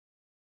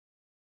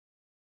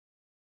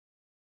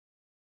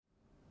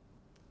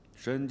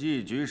审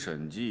计局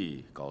审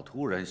计搞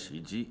突然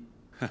袭击，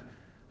哼，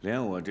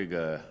连我这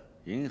个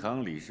银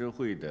行理事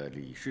会的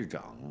理事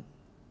长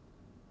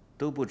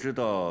都不知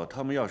道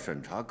他们要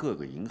审查各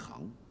个银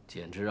行，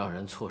简直让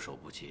人措手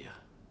不及啊！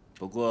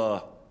不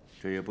过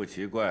这也不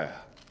奇怪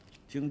啊，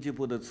经济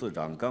部的次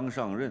长刚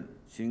上任，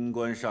新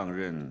官上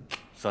任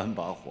3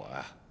把火啊。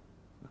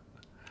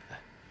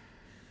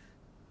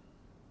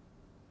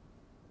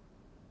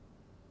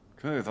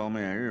这方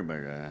面日本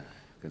人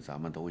跟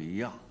咱们都一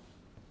样。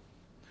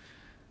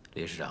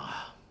理事长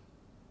啊，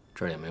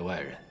这儿也没外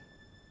人，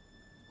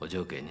我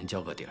就给您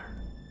交个底儿。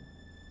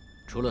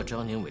除了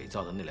张宁伪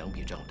造的那2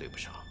笔账对不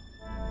上，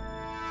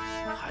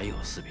还有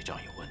4笔账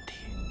有问题。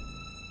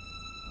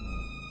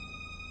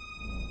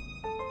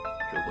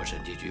如果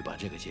审计局把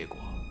这个结果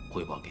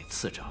汇报给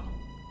次长，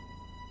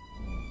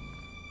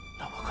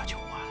那我可就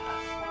完了。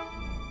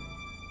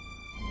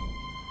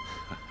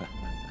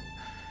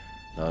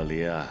老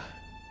黎啊，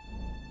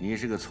你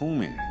是个聪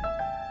明人，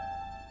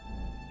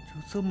就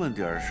这么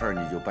点事儿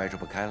你就掰扯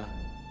不开了？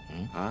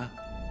啊？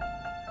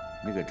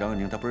那个张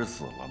宁他不是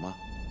死了吗？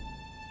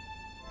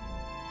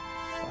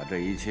把这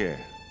一切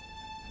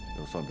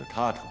都算在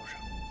他头上，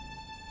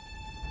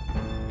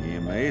你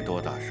没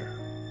多大事儿，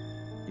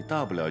你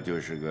大不了就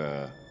是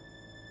个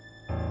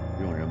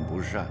用人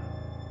不善、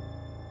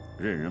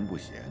任人不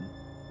贤。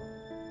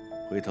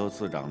回头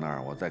次长那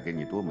儿我再给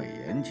你多美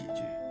言几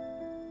句，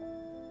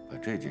把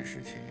这件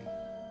事情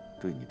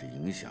对你的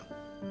影响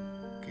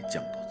给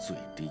降到最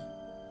低。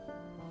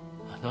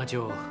那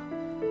就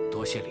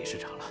多谢理事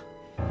长了。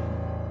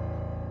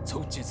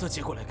从检测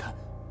结果来看，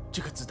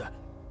这颗子弹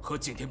和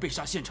景田被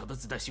杀现场的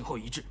子弹型号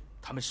一致，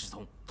他们是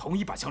从同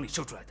一把枪里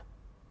射出来的。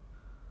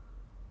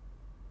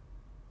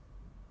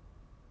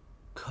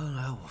看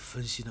来我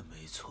分析的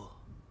没错，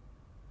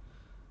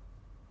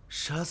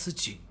杀死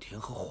景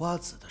田和花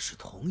子的是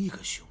同一个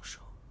凶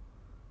手。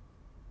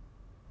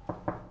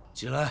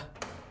进来。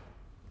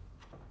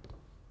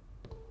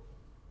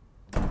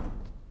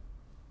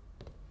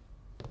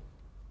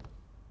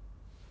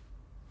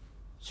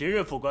新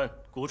任副官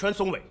古川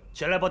松尾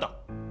前来报道。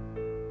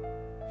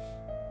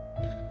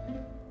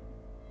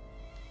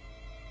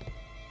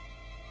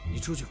你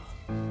出去吧。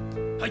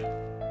嗨。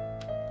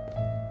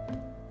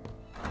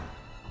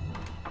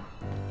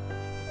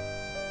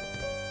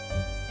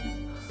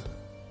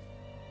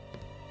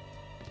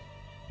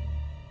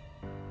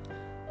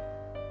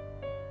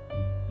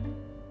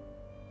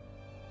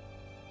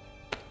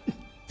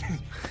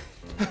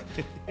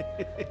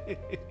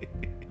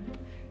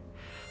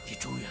你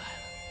终于来了。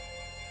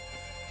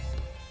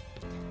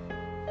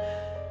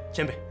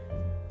前辈，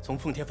从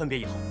奉天分别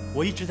以后，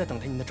我一直在等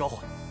待您的召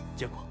唤，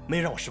结果没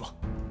让我失望。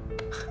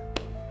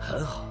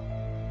很好。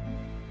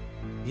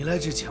你来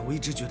之前，我一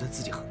直觉得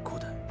自己很孤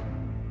单，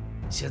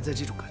现在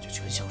这种感觉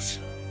全消失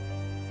了。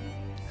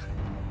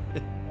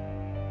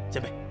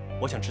前辈，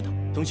我想知道，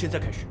从现在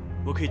开始，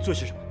我可以做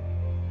些什么？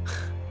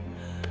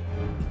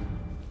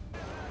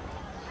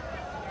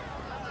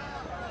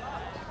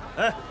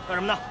哎，干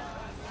什么呢？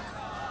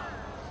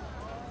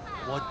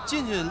我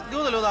进去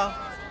溜达溜达。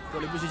这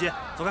里不许进，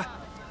走开。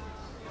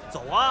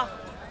走啊！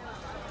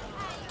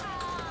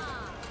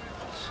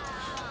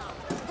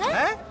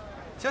哎，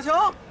小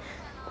球，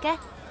给。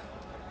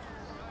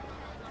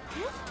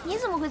你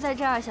怎么会在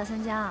这儿，小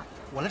三江？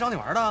我来找你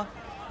玩的。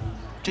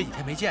这几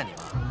天没见你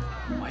了，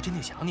我还真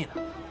挺想你的。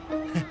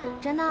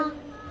真的？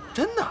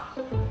真的，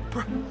不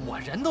是我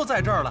人都在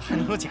这儿了，还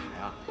能有假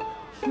呀？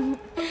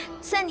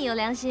算你有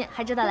良心，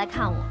还知道来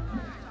看我。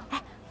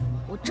哎，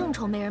我正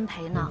愁没人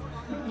陪呢，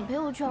你陪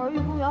我去儿育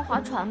公园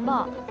划船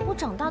吧，我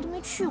长大都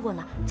没去过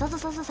呢。走走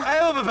走走走。哎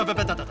呦，别，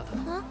等。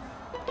啊，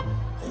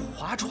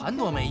划船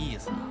多没意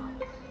思啊！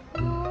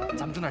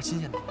咱们整点新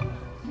鲜的。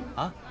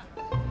啊？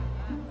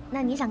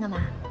那你想干嘛？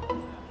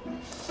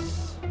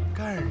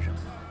干什么？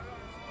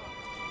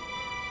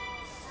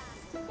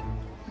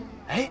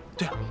哎，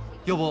对了，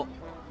要不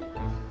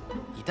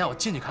你带我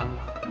进去看看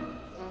吧？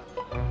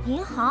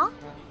银行？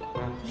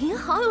银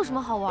行有什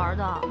么好玩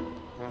的？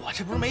我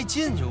这不是没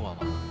进去过吗？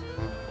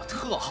我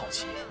特好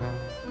奇，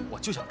我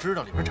就想知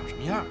道里边长什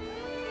么样。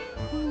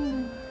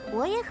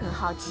我也很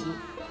好奇，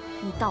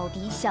你到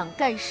底想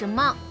干什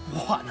么？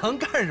我能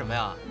干什么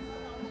呀？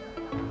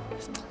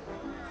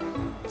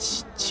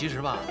其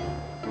实吧，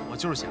我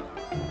就是想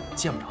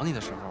见不着你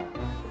的时候，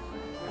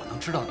我能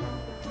知道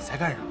你在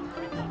干什么。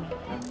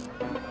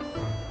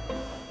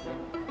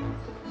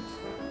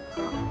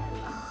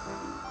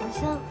好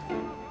像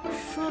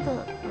说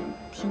的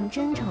挺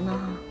真诚的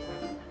哈。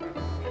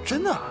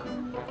真的？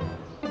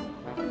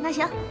那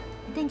行，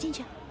带你进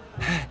去。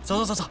哎，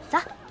走。走。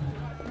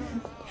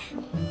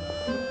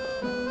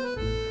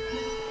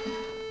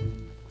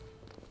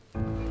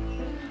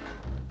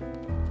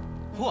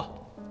嚯，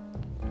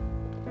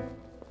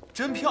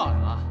真漂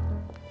亮啊！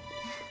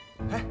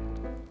哎，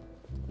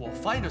我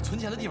发现这存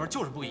钱的地方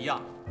就是不一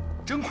样，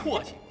真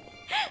阔气。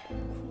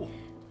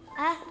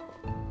哎，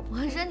我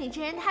说你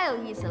这人太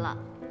有意思了，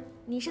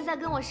你是在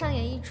跟我上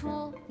演一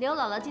出刘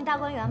姥姥进大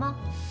观园吗？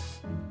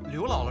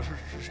刘姥姥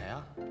是谁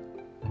啊？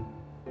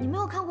你没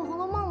有看过《红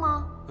楼梦》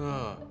吗？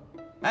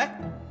哎，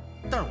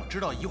但是我知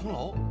道怡红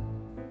楼。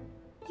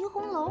怡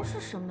红楼是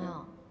什么呀？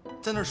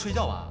在那儿睡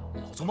觉吧，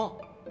老做梦。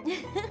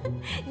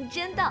你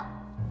真逗。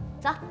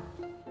走。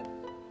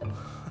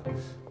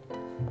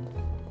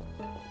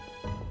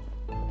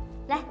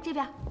来这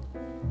边。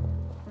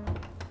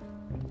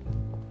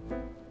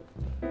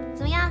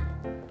怎么样？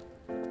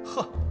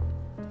呵，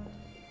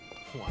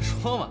我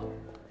说嘛，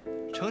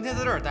成天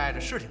在这儿待着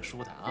是挺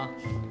舒坦啊。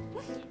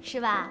是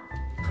吧？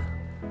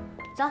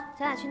走，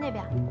咱俩去那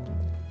边。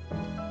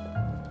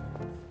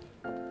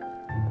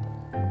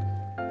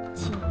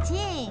请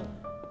进。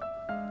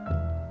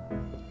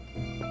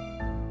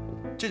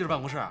这就是办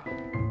公室啊？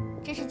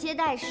这是接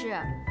待室，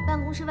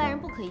办公室外人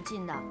不可以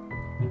进的。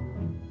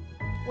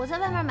我在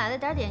外面买了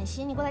点点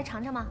心，你过来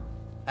尝尝吗？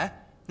哎，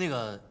那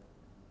个，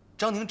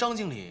张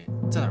经理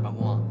在哪儿办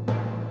公啊？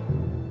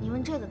你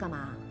问这个干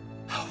嘛？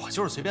我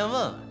就是随便问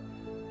问。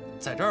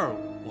在这儿，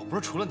我不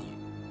是除了你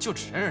就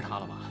只认识他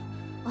了吗？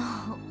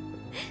哦，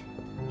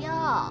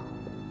哟，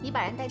你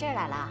把人带这儿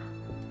来了？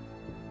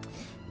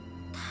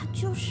他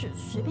就是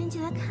随便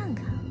进来看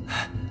看。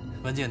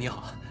文静你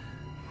好。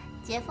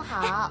姐夫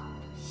好。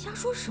瞎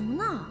说什么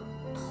呢？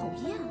讨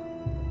厌！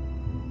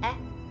哎，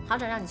行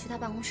长让你去他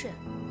办公室，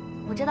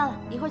我知道了，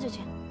一会儿就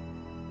去。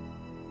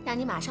让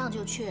你马上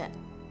就去。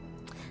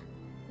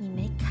你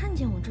没看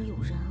见我这有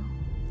人？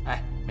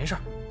哎，没事，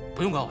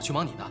不用管我，去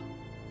忙你的。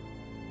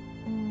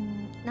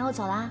那我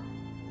走了，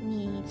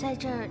你在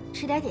这儿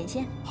吃点点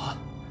心。好，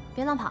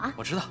别乱跑啊。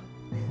我知道。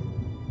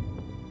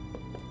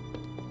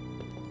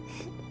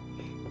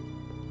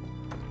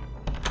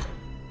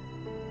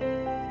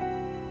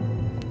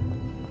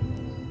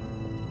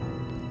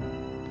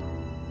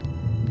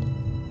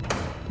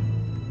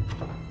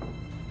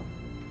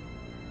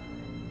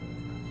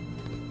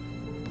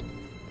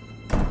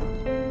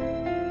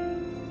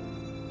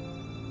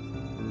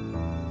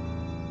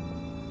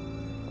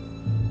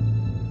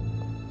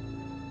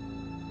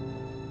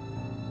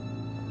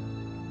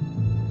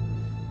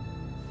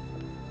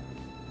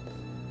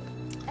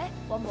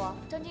王博，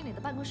张经理的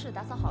办公室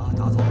打扫好了。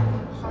打扫好了。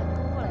好，你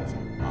跟我过来一下。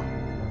好。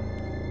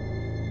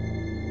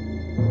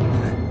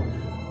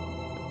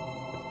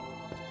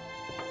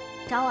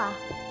找我啊？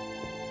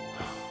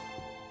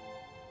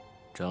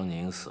张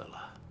宁死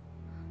了。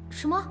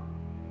什么？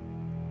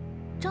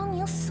张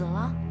宁死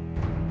了？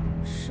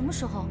什么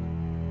时候？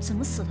怎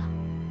么死的？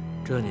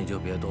这你就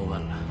别多问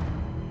了。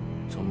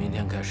从明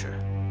天开始，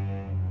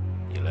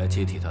你来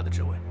接替他的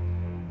职位。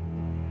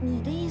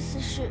你的意思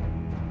是，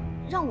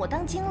让我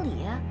当经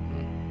理？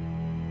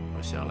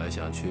我想来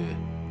想去，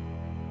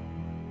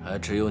还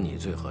只有你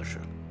最合适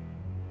了。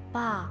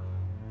爸，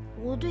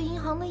我对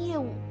银行的业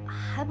务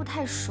还不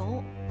太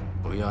熟。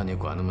不要你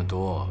管那么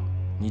多，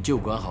你就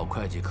管好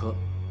会计科，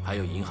还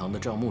有银行的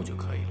账目就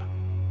可以了。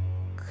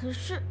可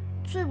是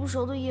最不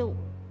熟的业务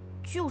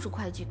就是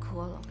会计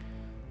科了。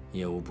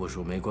业务不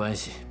熟没关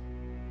系，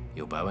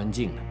有白文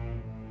静呢，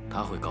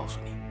他会告诉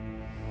你。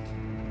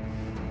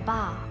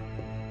爸，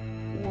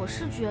我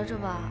是觉着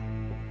吧，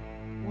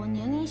我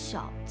年龄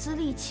小，资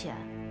历浅，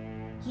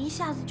一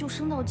下子就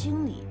升到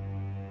经理，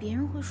别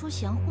人会说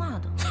闲话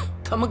的。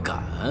他们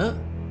敢？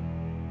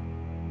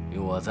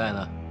有我在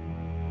呢，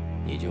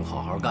你就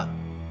好好干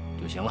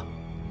就行了。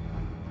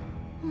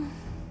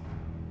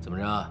怎么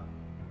着？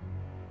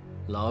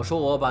老说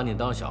我把你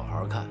当小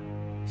孩看，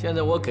现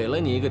在我给了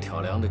你一个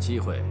挑梁的机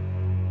会，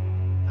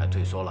还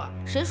退缩了？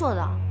谁说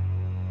的？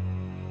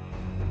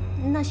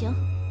那行，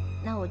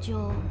那我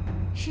就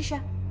试试。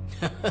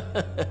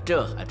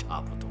这还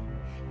差不多。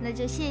那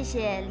就谢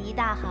谢黎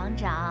大行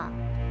长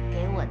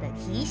给我的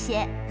提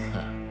携。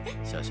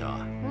小小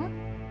啊，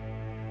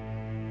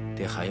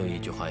爹还有一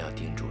句话要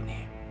叮嘱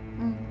你。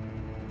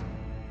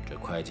这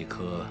会计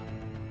科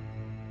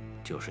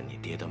就是你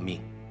爹的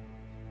命，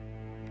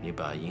你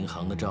把银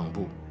行的账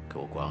簿给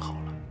我管好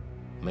了，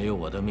没有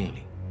我的命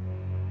令，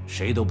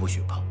谁都不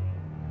许碰，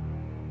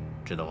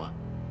知道吗？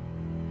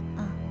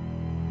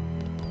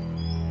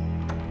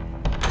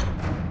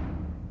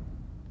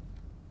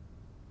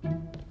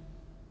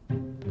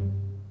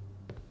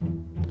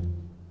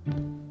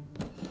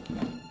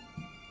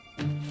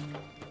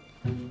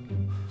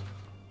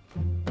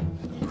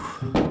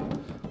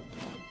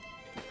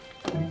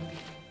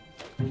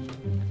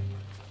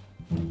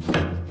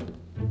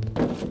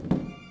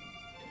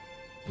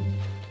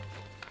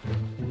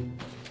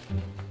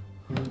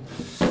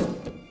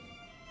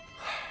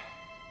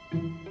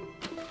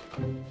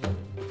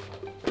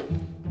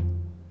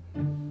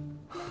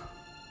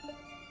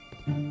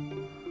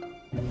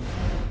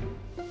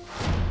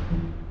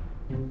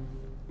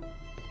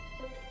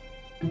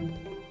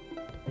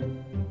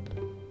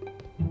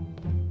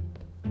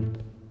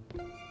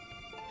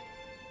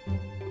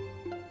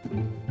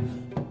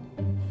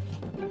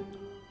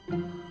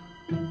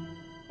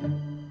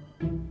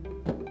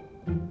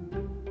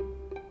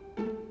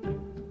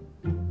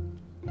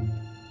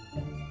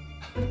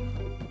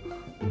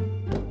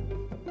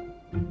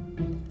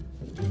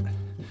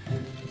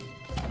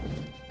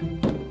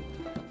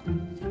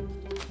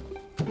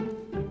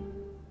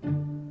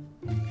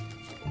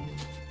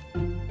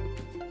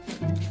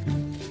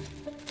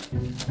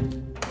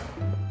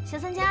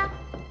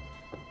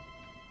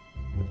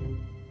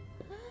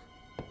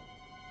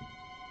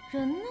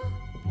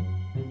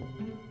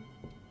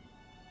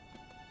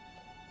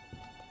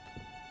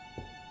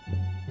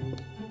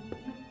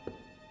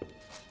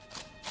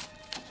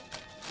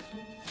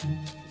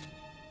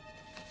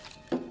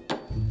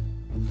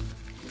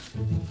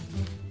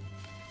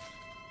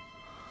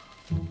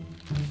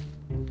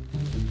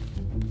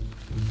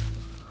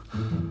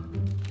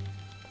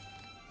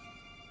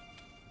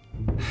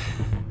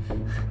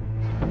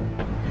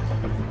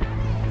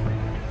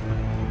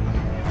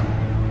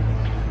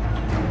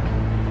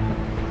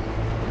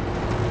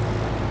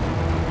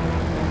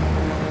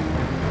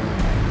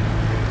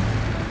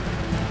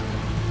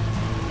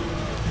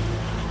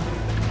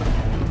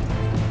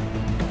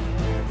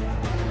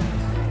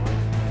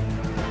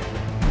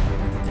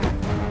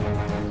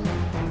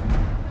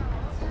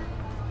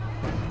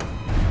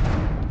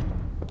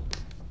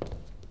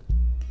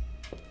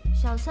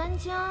小三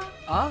江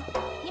啊，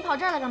你跑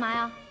这儿来干嘛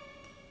呀？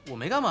我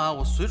没干嘛，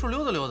我随处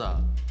溜达溜达。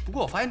不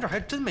过我发现这儿还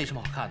真没什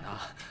么好看的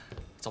啊。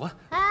走吧。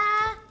哎，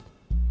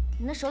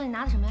你那手里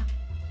拿的什么呀？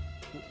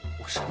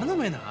我什么都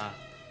没拿。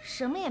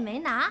什么也没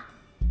拿，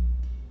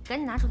赶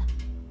紧拿出来。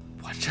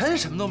我真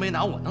什么都没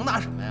拿，我能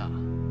拿什么呀？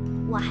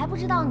我还不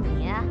知道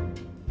你，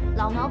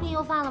老毛病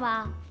又犯了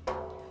吧？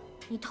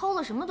你偷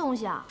了什么东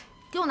西啊？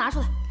给我拿出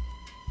来！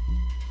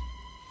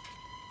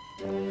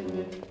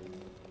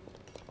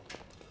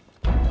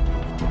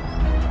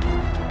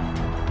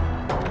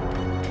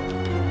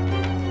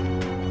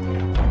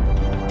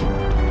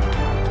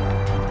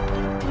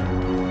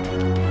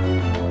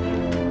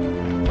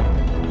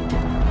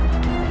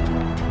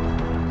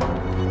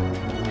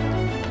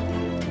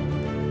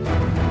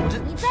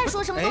你再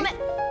说什么都没。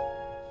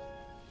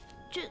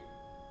这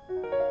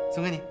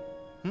送给你。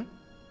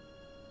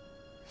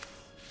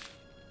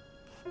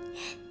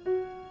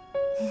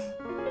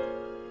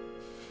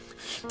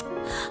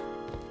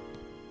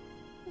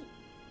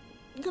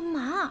你干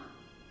嘛？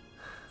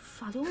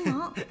耍流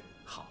氓！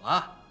好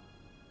了，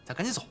咱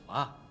赶紧走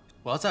吧。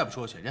我要再不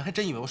出去，人还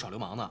真以为我耍流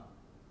氓呢。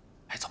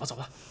哎，走吧走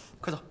吧，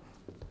快走。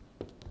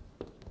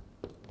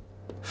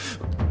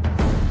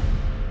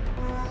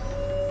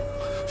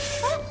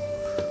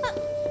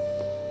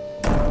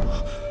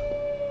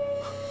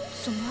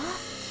怎么了？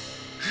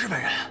日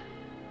本人。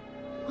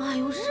哎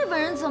呦，日本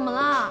人怎么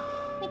了？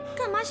你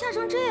干嘛吓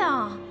成这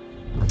样？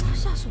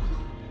吓死我了！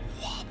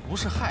我不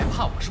是害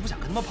怕，我是不想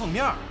跟他们碰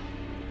面。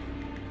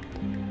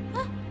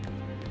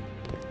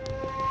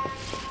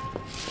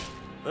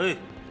哎，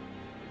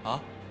啊，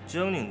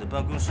江宁的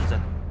办公室在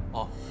哪？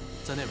哦，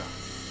在那边。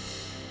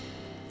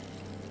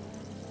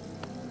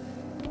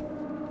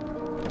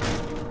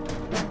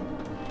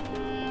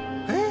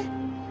哎，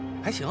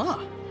还行啊。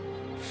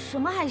什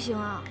么还行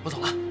啊？我走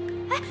了。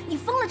哎，你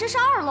疯了，这是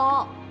2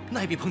楼。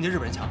那也比碰见日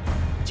本人强。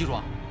记住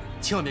啊，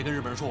千万别跟日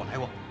本人说我来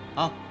过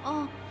啊。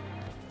哦，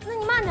那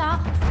你慢点啊。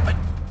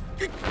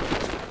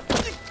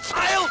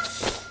哎呦，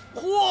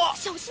嚯！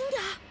小心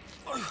点。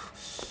哎呦，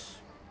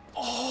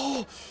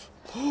哦。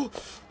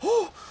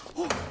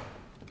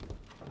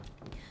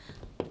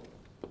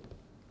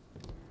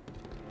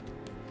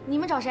你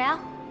们找谁啊？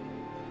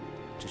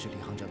这是李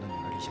行长的女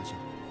儿李小姐。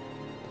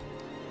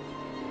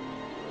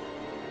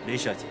李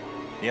小姐，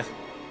你好。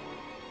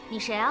你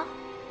谁啊？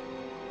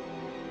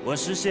我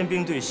是宪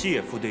兵队西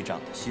野副队长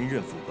的新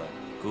任副官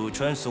古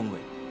川松尾。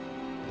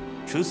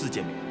初次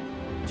见面，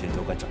请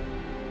多关照。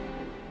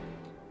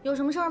有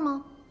什么事儿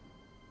吗？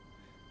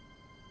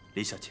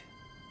李小姐，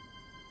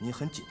你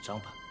很紧张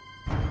吧？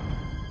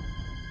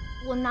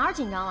我哪儿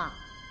紧张了？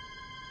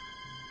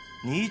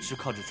你一直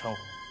靠着窗户，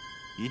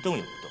一动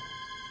也不动。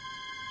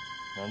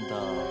难道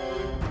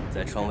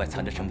在窗外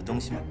藏着什么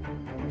东西吗？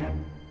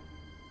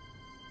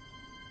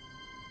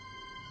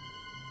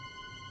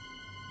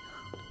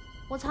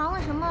我藏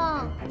了什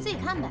么，自己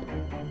看呗。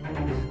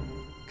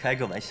开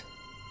个玩笑。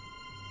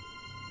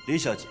李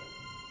小姐，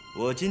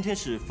我今天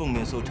是奉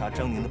命搜查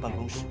张宁的办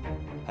公室，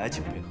还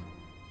请配合。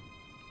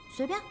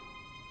随便。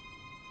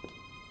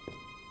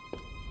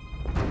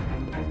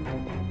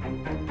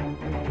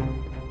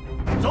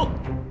走。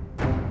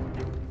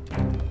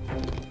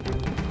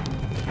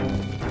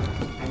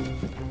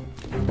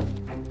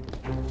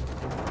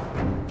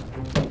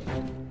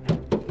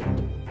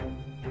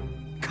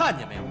看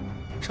见没有？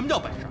什么叫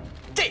本事？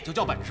这就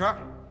叫本事。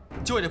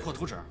就为这破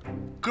图纸，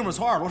哥们儿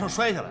从2楼上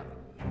摔下来了，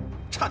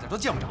差点都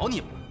见不着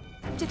你们了。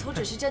这图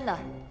纸是真的，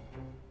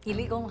你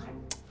立功了。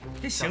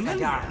这行个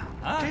价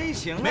啊！真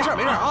行。没事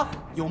没事啊，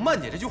有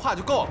曼姐这句话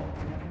就够了。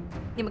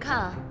你们看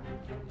啊，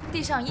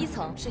地上1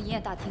层是营业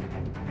大厅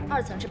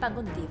，2层是办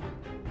公的地方，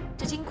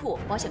这金库、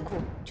保险库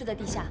就在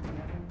地下。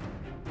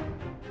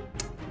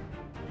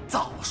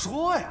早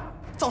说呀！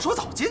早说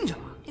早进去了。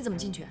你怎么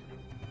进去？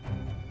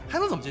还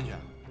能怎么进去？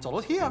走楼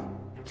梯啊！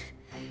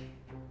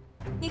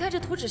你看这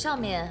图纸上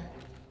面，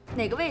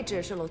哪个位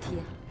置是楼梯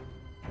啊？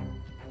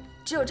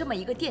只有这么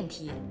一个电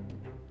梯，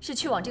是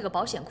去往这个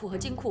保险库和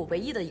金库唯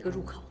一的一个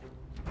入口。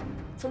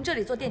从这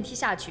里坐电梯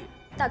下去，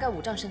大概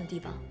5丈深的地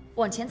方，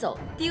往前走，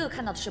第一个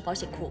看到的是保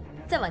险库，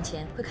再往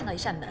前会看到一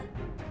扇门，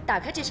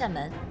打开这扇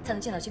门才能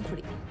进到金库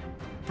里面。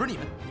不是你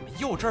们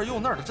又这儿又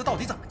那儿的，这到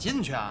底怎么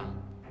进去啊？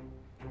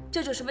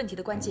这就是问题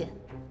的关键，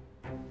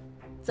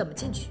怎么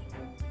进去？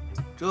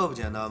这不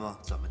简单吗？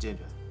怎么进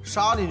去？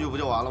杀进去不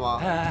就完了吗？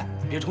哎，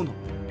别冲动，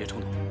别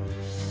冲动。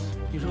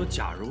你说，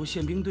假如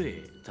宪兵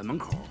队在门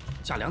口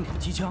架2挺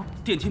机枪，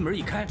电梯门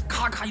一开，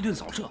咔咔一顿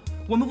扫射，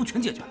我们不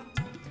全解决了？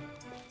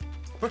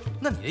不是，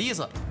那你这意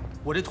思，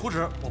我这图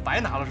纸我白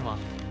拿了是吗？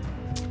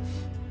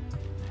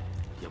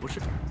也不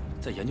是，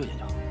再研究研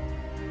究。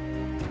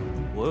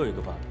我有一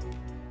个办法，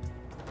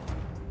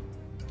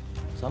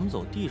咱们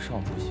走地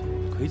上不行，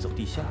可以走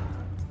地下。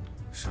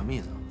什么意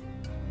思？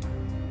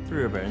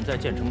日本人在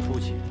建成初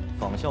期，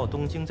仿效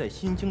东京在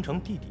新京城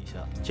地底下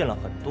建了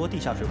很多地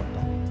下水管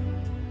道。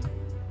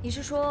你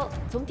是说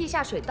从地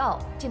下水道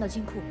进到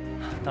金库？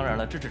当然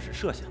了，这只是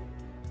设想，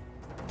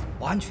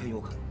完全有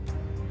可能。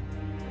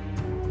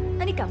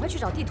那你赶快去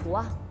找地图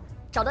啊！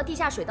找到地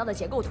下水道的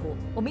结构图，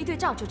我们一对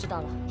照就知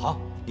道了。好，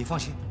你放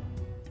心。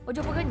我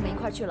就不跟你们一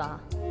块儿去了啊！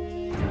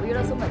我约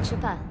了松本吃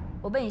饭，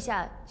我问一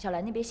下小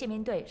兰那边宪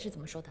兵队是怎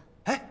么说的。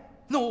哎，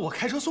那我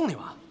开车送你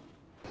吧。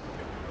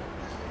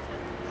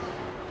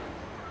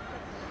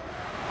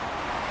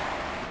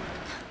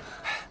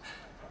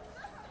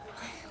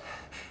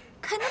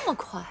开那么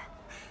快？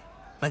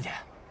曼姐，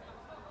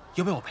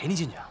要不要我陪你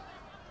进去啊？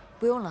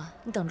不用了，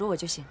你等着我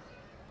就行。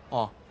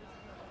哦。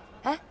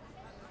哎，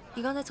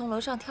你刚才从楼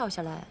上跳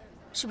下来，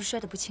是不是摔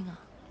得不轻啊？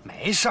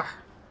没事儿，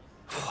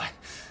我。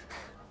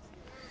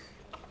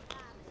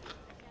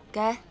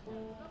该，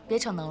别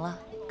逞能了，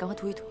赶快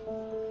涂一涂。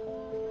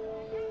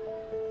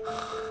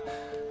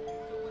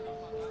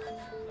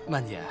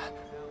曼姐，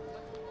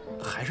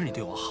还是你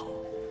对我好。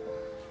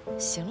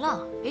行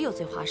了，别有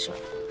嘴滑舌。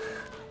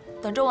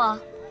等着我啊。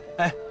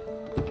哎。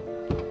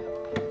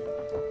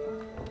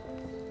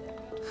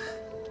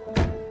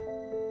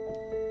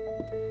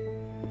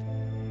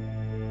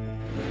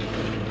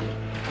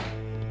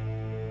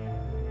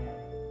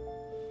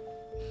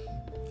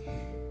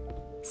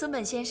松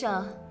本先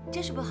生，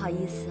真是不好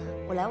意思，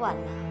我来晚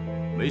了。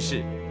没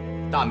事，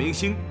大明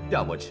星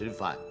让我吃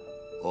饭，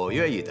我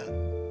愿意的。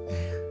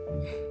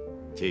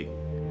请。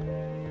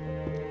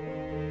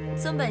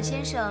松本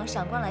先生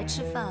赏光来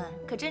吃饭，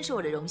可真是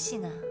我的荣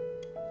幸呢。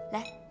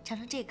来，尝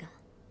尝这个。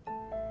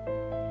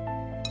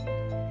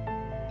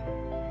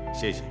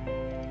谢谢。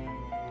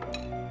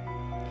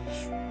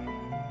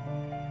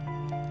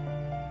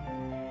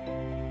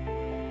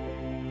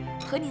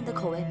合您的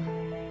口味吗？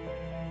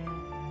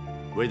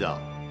味道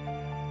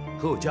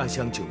和我家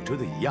乡九州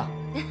的一样。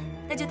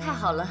那就太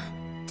好了，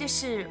这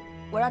是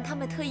我让他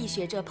们特意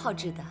学着炮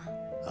制的。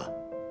啊，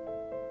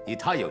你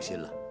太有心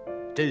了，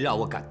真让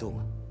我感动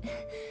啊！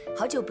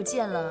好久不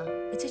见了，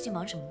你最近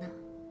忙什么呢？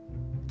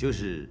就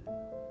是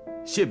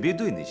宪兵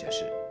队那些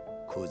事，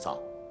枯燥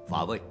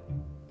乏味。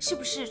是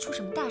不是出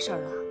什么大事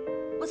了？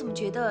我怎么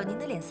觉得您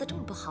的脸色这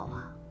么不好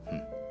啊？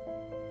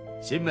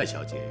辛曼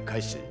小姐开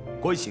始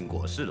关心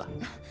国事了。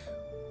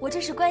我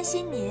这是关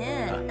心您。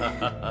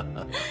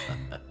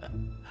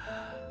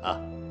啊，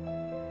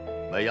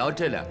美瑶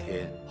这2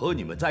天和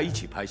你们在一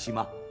起拍戏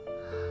吗？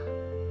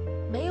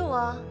没有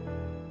啊，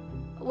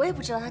我也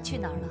不知道她去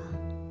哪儿了。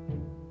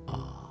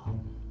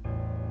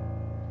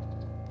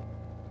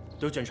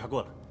都检查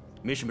过了，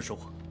没什么收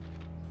获。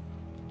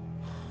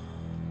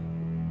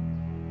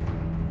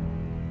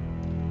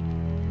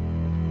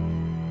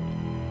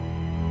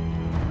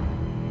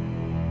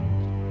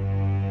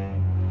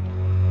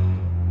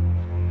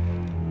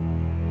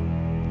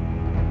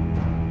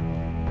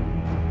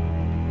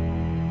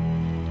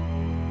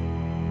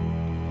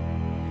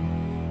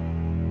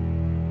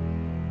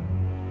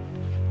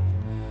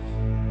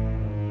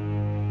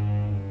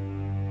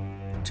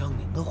张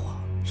宁的话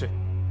是，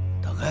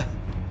打开。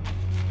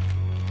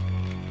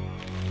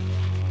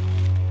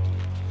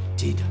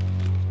记着，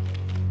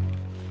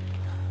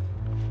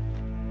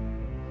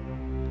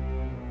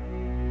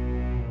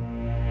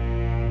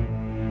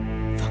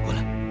反过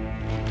来。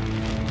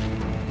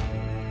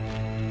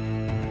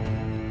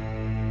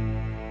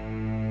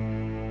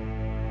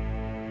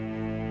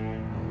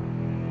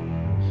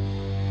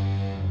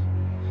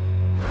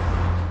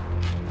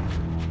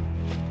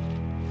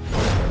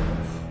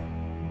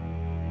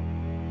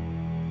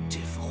这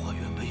幅画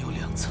原本有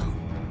2层，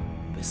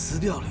被撕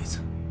掉了1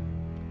层。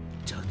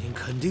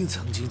肯定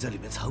曾经在里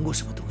面藏过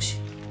什么东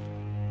西。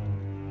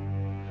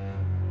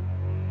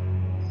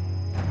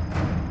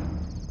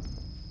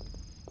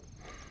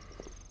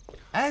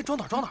哎，庄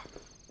导，庄导，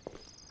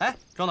哎，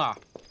庄导，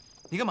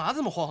你干嘛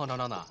这么慌慌张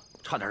张的？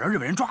差点让日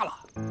本人抓了。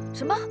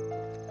什么？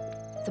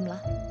怎么了？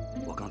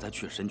我刚才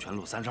去神泉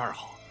路32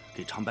号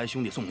给长白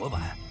兄弟送模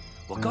板，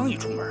我刚一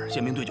出门，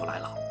宪兵队就来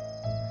了。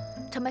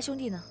长白兄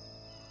弟呢？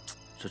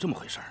是这么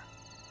回事儿，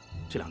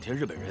这2天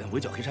日本人围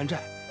剿黑山寨。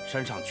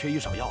山上缺医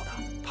少药的，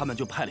他们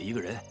就派了一个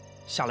人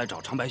下来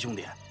找长白兄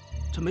弟，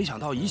这没想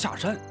到一下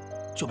山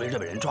就被日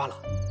本人抓了，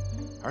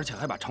而且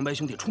还把长白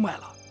兄弟出卖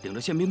了，领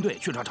着宪兵队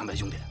去抓长白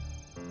兄弟。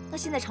那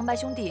现在长白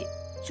兄弟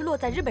是落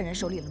在日本人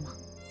手里了吗？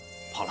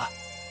跑了，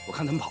我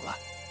看他们跑了。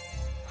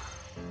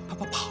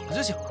跑了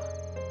就行了。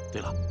对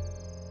了，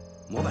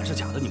模板是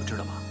假的，你们知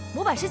道吗？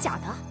模板是假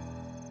的？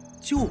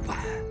旧版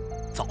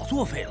早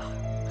作废了。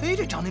嘿，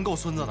这张宁够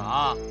孙子的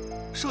啊，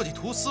设计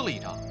图撕了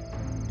1张，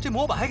这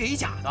模板还给一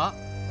假的。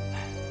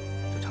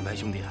长白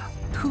兄弟啊，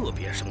特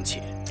别生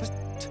气，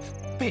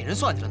被人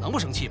算计了，能不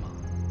生气吗？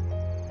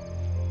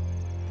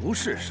不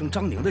是生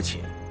张宁的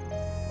气，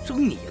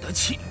生你的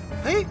气。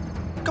哎，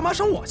干嘛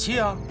生我气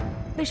啊？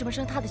为什么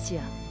生他的气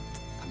啊？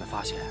他们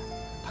发现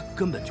他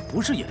根本就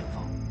不是叶淩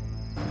风。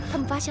他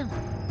们发现了？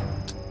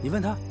你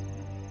问他，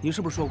你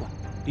是不是说过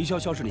黎潇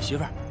潇是你媳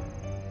妇儿？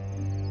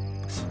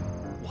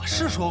我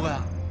是说过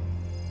呀，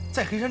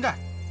在黑山寨，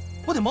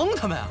我得蒙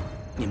他们呀。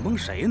你蒙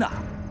谁呢？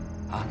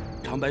啊，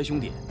长白兄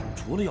弟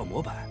除了要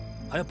模板，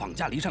还要绑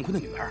架黎善坤的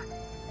女儿。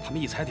他们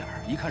一踩点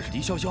儿，一看是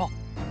黎潇潇。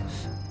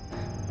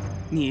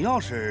你要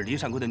是黎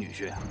善坤的女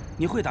婿，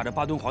你会打着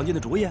8吨黄金的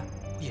主意？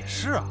也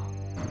是啊。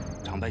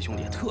长白兄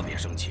弟特别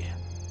生气，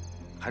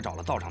还找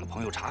了道上的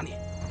朋友查你，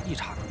一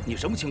查你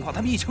什么情况，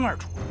他们一清二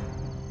楚。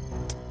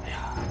哎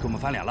呀，给我们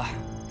翻脸了，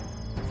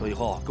所以以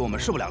后跟我们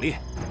势不两立。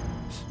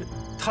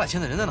他俩现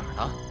在人在哪儿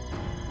呢？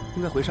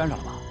应该回山上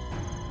了吧？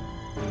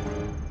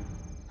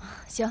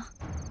行，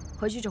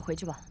回去就回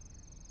去吧，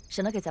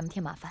省得给咱们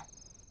添麻烦。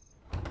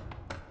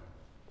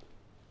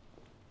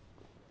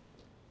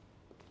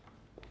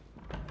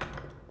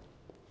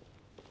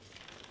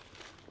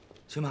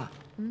行吧，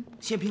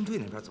宪兵队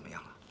那边怎么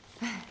样了？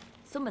哎，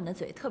松本的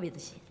嘴特别的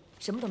紧，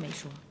什么都没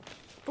说。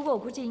不过我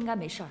估计应该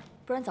没事儿，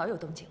不然早有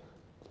动静了。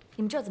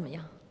你们这怎么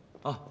样？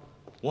啊，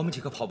我们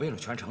几个跑遍了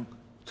全城，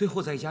最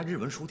后在一家日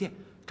文书店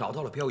找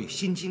到了标有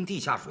新京地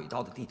下水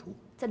道的地图。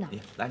在哪？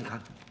来，你看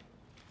看。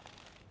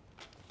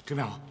知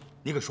妙，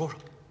你给说说。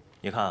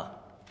你看啊，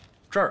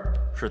这儿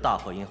是大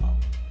和银行，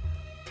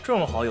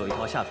正好有一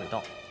条下水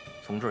道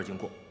从这儿经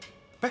过。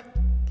不是，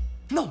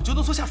那我们就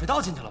能从下水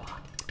道进去了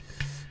吧？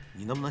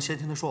你能不能先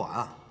听他说完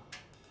啊？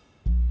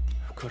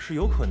可是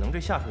有可能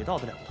这下水道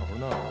的两头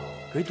呢，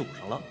给堵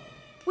上了。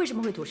为什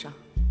么会堵上？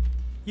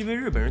因为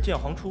日本人建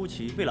行初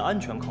期为了安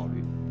全考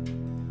虑，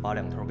把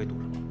两头给堵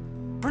上了。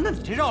不是，那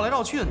你这绕来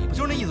绕去的，你不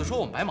就是那意思说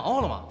我们白忙活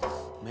了吗？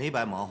没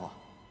白忙活，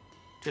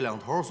这两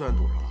头虽然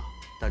堵上了，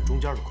但中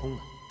间是空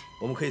的，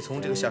我们可以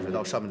从这个下水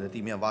道上面的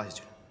地面挖下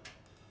去。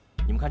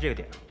你们看这个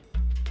点啊，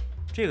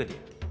这个点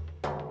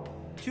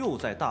就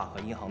在大和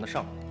银行的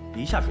上面，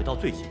离下水道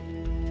最近，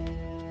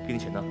并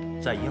且呢，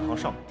在银行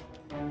上面，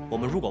我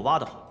们如果挖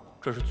的话，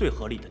这是最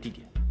合理的地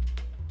点。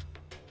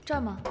这儿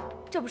吗？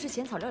这不是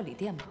浅草料理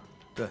店吗？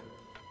对。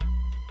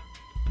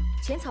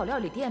浅草料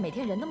理店每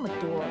天人那么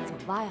多，怎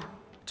么挖呀？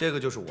这个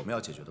就是我们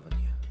要解决的问题。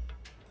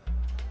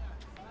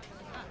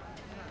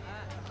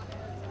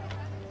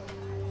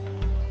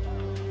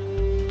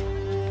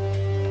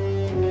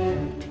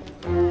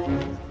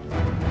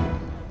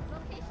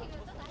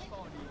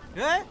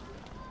哎，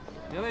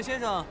两位先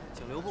生，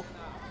请留步。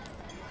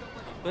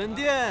本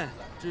店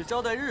只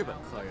招待日本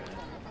客人。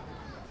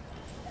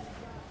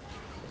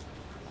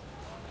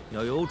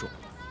要有种，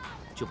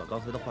就把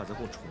刚才的话再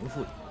给我重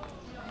复一遍。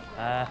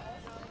哎，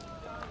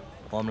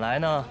我们来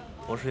呢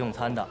不是用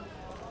餐的，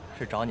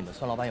是找你们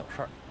孙老板有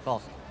事儿，告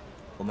诉你，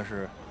我们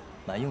是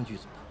满映剧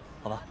组的，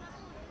好吧？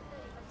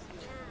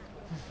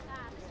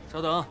稍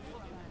等。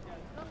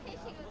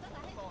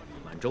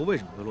满洲为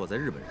什么会落在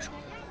日本人手里？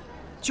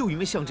就因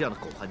为像这样的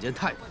狗汉奸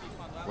太多，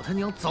我他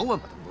娘早晚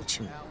把他们都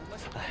清了。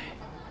哎，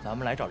咱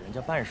们来找人家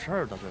办事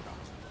儿的，对吧？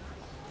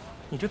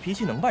你这脾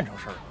气能办成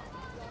事儿吗？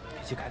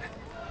脾气改改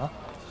啊！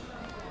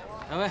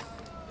两位，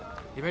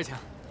里边请。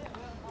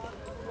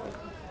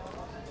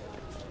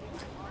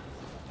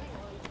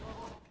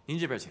您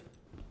这边请，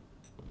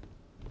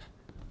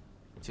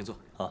请坐。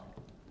好。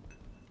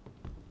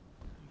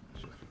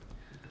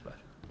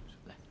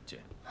来，姐。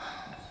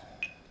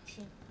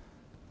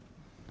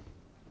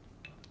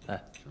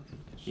哎，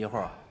一会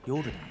儿啊，悠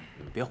着点，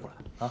别胡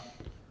来啊。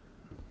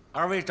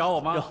二位找我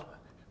吗？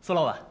孙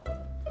老板。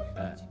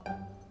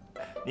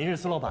您是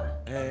孙老板？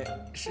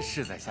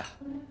是在下。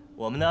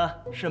我们呢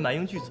是满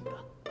映剧组的，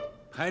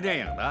拍电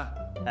影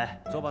的。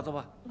哎，坐吧，坐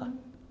吧。啊。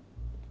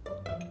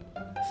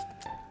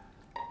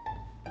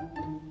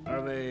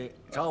二位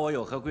找我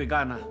有何贵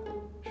干呢？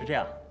是这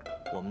样，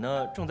我们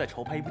呢正在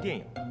筹拍一部电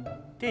影，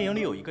电影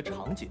里有一个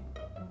场景，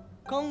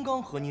刚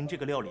刚和您这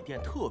个料理店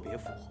特别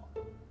符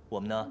合。我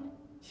们呢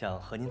想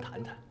和您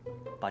谈谈，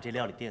把这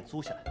料理店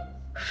租下来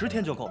，10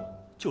天就够了，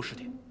就10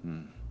天。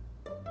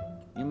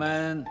你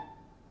们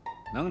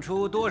能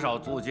出多少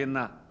租金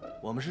呢？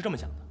我们是这么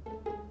想的，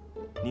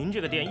您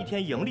这个店一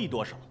天盈利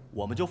多少，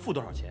我们就付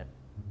多少钱，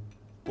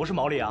不是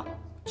毛利啊，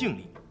净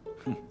利。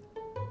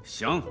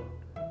行，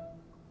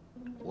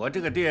我这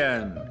个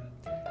店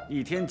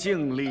一天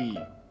净利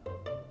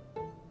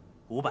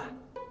500。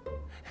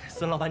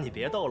孙老板，你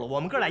别逗了，我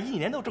们哥俩1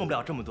年都挣不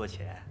了这么多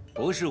钱。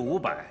不是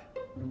500，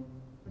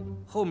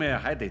后面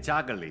还得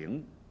加个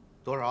0。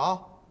多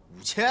少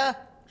？5000。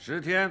10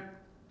天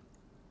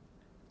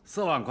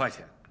，4万块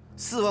钱。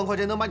4万块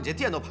钱能把你这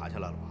店都爬下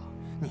来了吧？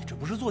你这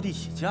不是坐地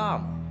起价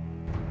吗？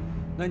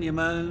那你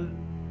们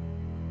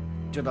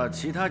就到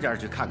其他家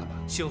去看看吧。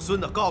姓孙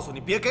的，告诉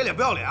你别给脸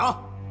不要脸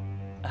啊！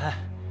哎，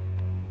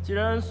既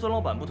然孙老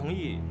板不同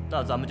意，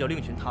那咱们就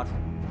另寻他处。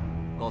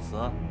告辞。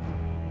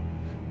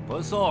不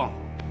送。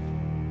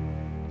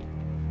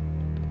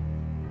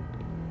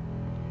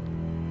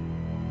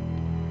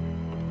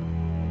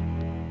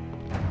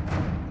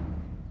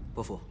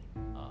伯父，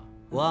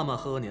我阿玛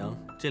和额娘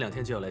这2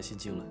天就要来新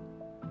京了。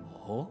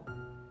哦，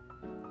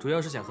主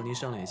要是想和您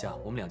商量一下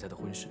我们2家的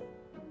婚事。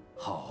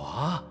好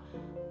啊，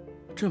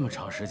这么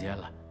长时间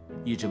了，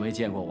一直没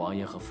见过王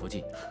爷和福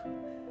晋，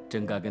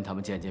真该跟他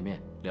们见见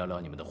面，聊聊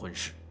你们的婚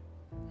事。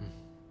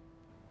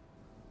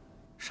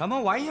什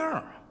么玩意儿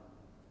啊？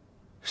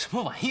什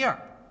么玩意儿？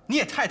你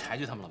也太抬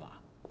举他们了吧！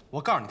我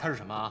告诉你，他是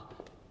什么啊？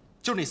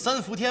就是那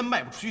3伏天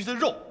卖不出去的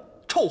肉，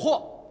臭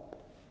货。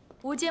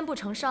无奸不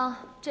成商，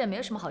这也没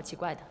有什么好奇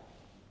怪的。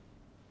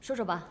说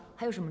说吧，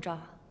还有什么招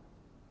啊？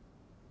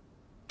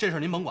这事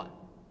您甭管，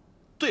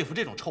对付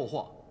这种臭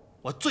货，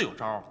我最有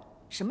招了。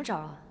什么招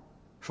啊？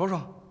说说。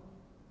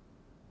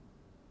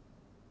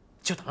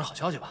就等着好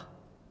消息吧。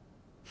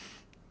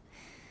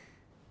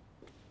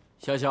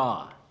潇潇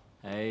啊，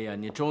哎呀，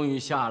你终于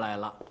下来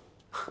了。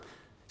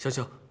潇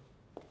潇。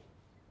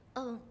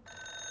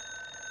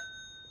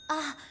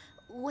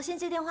我先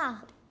接电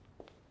话。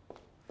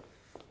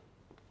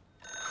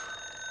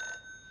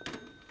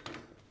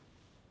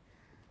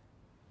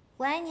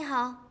喂，你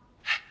好。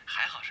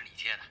还好是你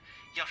接的，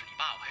要是你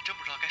爸，我还真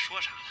不知道该说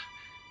啥了。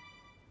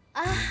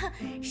啊，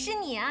是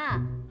你啊？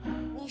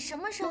你什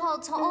么时候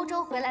从欧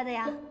洲回来的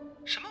呀？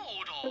什么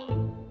欧洲啊？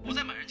我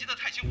在满人街的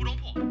泰兴服装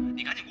铺，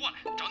你赶紧过来，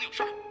找你有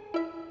事儿。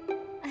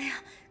哎呀，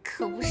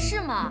可不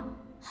是嘛，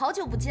好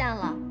久不见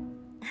了。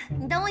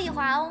你等我一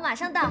会儿啊，我马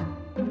上到。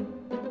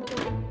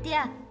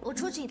爹，我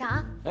出去一趟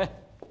啊。哎，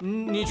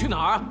你去哪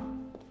儿啊？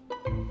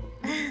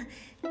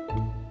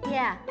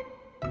爹，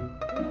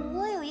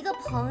我有一个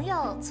朋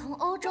友从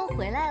欧洲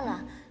回来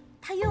了，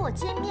他约我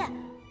见面。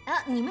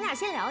你们俩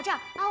先聊着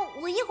啊，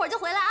我一会儿就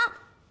回来啊。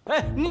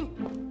哎，你，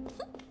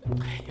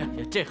哎呀，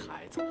这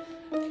孩子，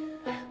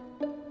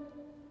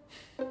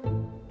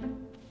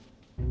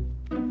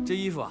这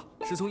衣服啊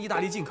是从意大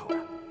利进口的，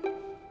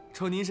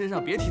穿您身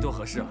上别提多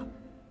合适了，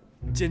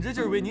简直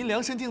就是为您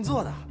量身定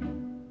做的。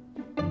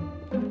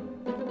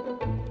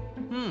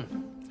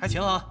还行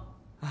啊，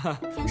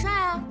挺帅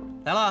啊。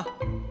来了。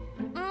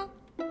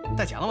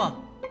带钱了吗？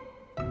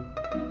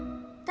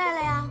带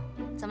了呀。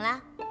怎么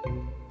啦？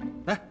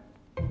来，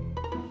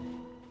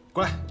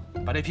过来，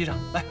把这披上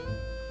来。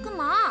干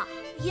嘛？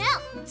别，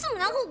这么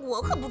难看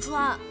我可不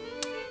穿。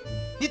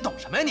你懂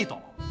什么呀？你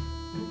懂？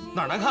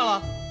哪儿难看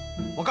了？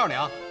我告诉你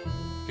啊，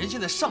人现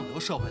在上流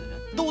社会的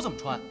人都这么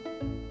穿，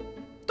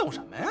懂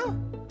什么呀？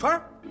穿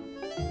上。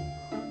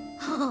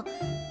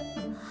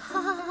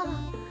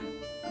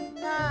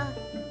那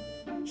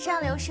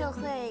上流社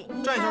会，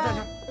你转一圈，转一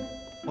圈，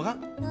我看。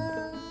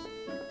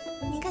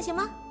你看行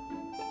吗？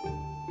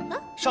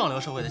上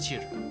流社会的气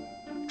质，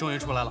终于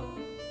出来了。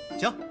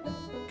行，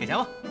给钱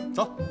吧，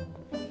走。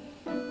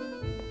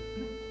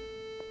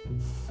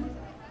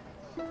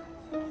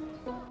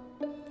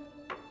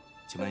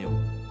请慢用。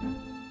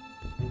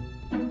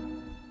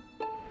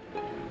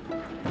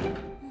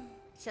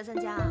小三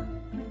江，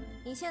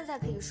你现在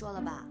可以说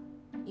了吧？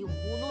你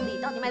葫芦里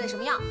到底卖的什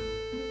么药？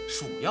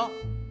鼠药？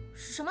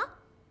什么？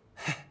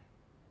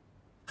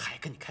还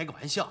跟你开个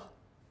玩笑。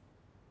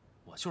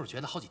我就是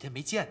觉得好几天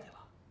没见你了，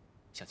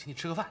想请你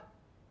吃个饭。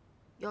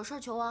有事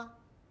求我？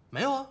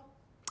没有啊。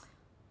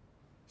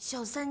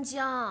小三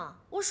江，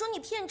我说你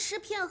骗吃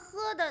骗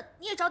喝的，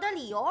你也找点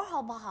理由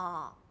好不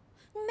好？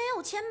你没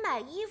有钱买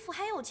衣服，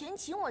还有钱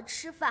请我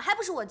吃饭，还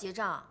不是我结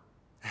账？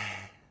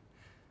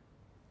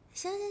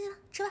行，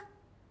吃吧。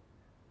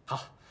好。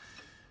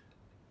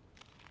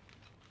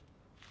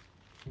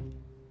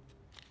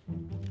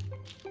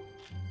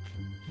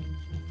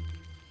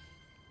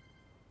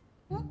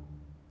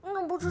你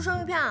怎么不吃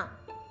生鱼片？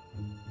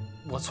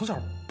我从小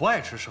不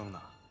爱吃生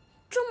的。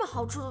这么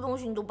好吃的东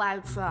西你都不爱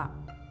吃？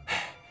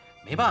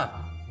没办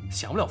法，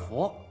享不了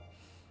福。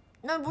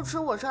那你不吃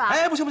我吃了？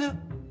哎，不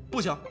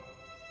行，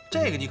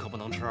这个你可不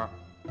能吃。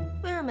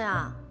为什么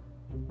呀？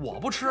我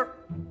不吃，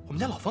我们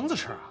家老疯子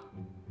吃啊。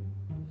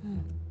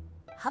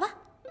好吧。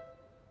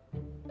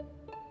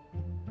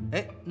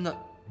哎，那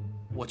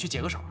我去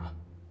解个手啊。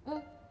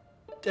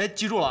哎，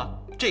记住了，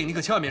这个你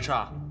可千万别吃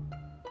啊。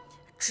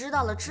知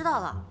道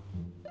了。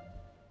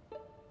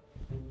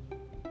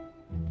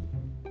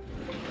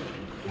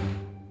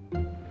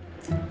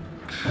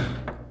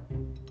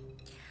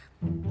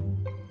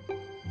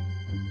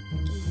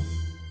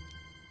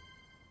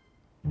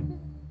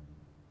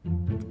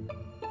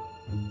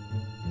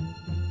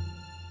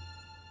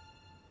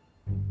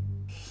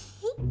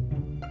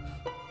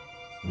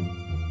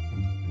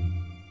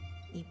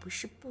你不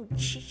是不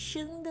吃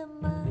生的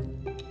吗？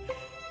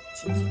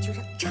今天就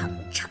让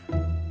尝尝。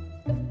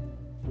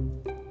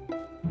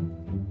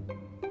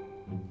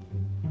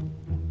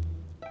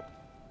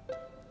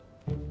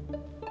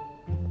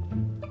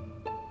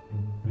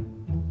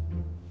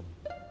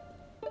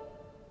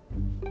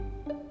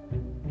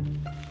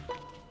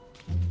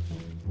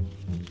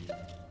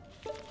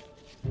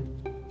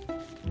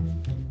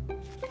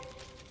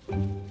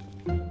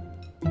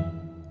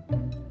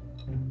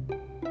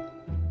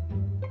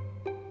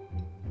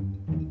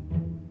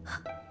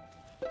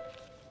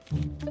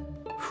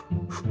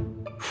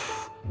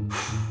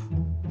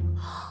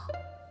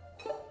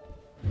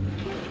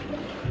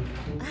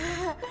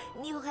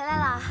你回来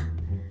啦？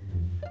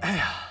哎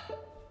呀，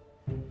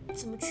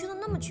怎么去了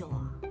那么久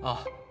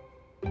啊？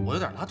我有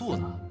点拉肚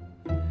子。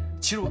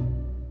其实我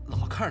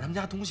老看着他们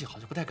家东西好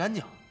像不太干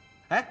净。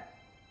哎，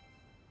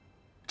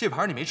这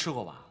盘你没吃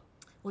过吧？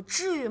我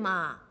至于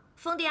吗？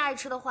疯爹爱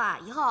吃的话，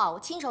以后我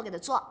亲手给他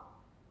做。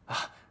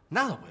啊，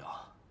那倒不用。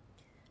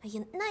哎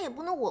呀，那也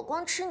不能我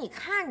光吃你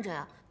看着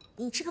呀。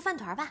你吃个饭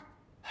团吧。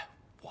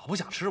我不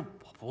想吃，我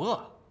不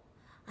饿。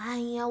哎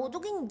呀，我都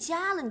给你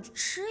夹了，你就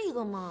吃一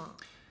个嘛。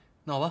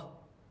那好吧。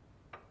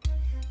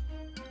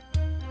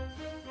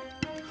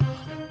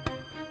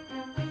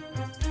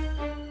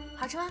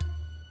好吃吗？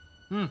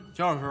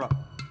挺好吃的。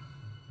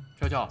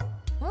娇娇，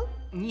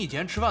你以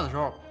前吃饭的时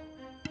候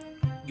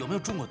有没有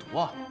中过毒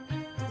啊？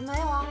没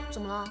有啊，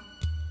怎么了？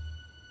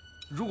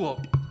如果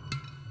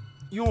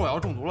一会儿我要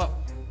中毒了，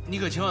你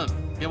可千万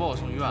别把我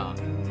送医院啊，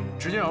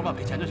直接让我爸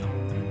赔钱就行了。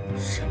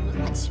什么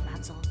乱七八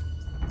糟的？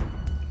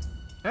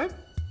哎，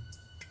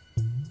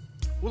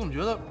我怎么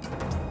觉得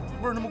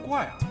味儿那么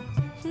怪啊？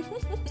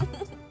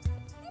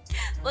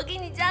我给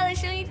你加了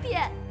生鱼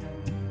片。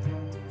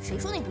谁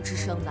说你不吃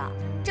生的？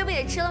这不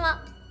也吃了吗？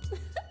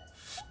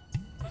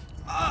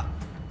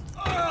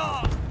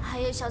哎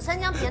呀，小三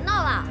江别闹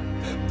了。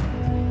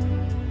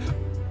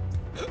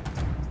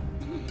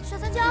小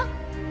三江，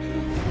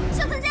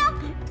小三江，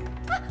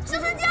啊，小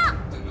三江！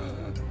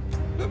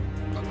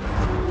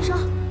医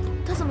生，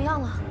他怎么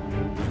样了？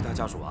你是他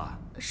家属啊？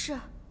是。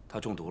他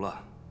中毒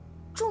了。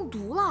中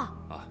毒了？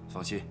啊，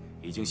放心，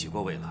已经洗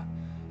过胃了。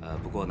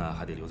不过呢，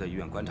还得留在医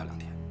院观察2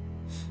天。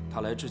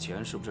他来之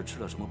前是不是吃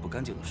了什么不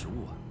干净的食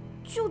物啊？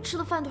就吃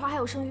了饭团还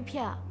有生鱼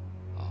片。啊，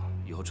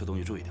以后吃东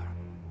西注意点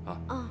啊。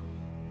嗯。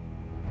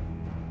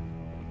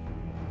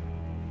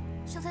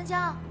小三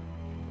江，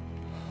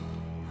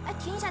哎，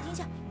停一下，停一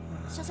下。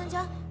小三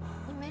江，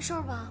你没事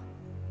吧？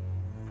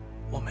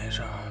我没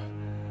事儿。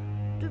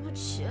对不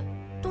起，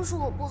都是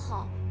我不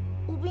好，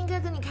我不应该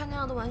跟你开那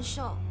样的玩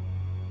笑。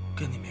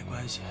跟你没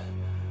关系，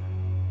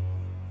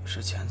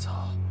是浅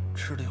草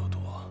吃的有毒，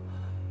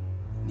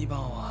你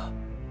帮我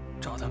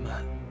找他们，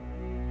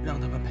让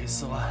他们赔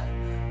4万。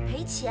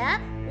赔钱？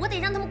我得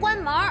让他们关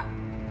门。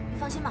你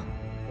放心吧，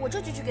我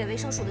这就去给卫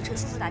生署的陈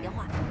叔叔打电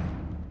话。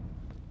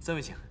3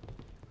位请。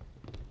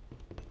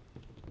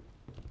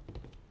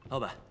老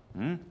板，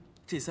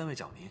这3位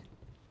找您。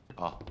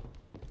哦，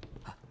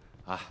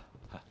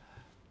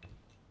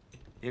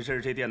您是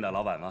这店的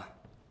老板吗？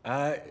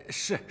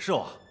是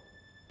我。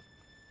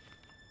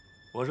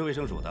我是卫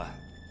生署的。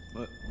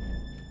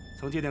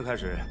从今天开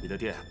始，你的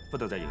店不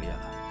能再营业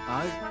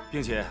了，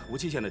并且无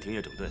期限的停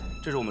业整顿。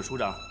这是我们署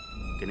长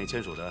给您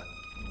签署的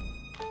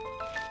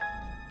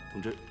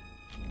通知。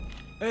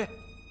哎，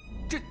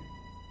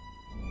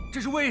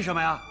这是为什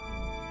么呀？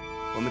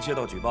我们接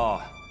到举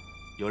报，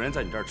有人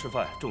在你这儿吃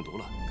饭中毒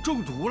了。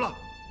中毒了？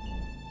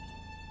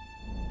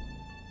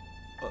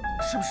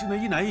是不是那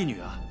一男一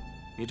女啊？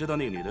你知道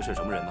那个女的是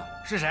什么人吗？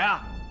是谁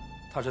啊？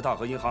她是大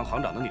和银行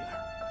行长的女儿。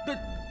那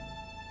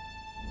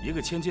一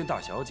个千金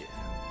大小姐，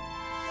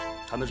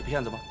缠的是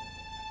骗子吗？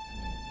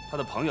她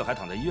的朋友还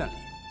躺在医院里，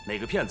哪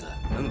个骗子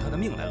能用他的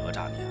命来讹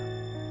诈你啊？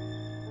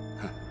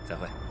哼，再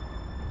会。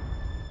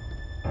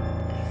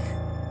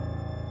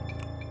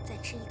再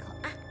吃一口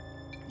啊！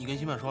你跟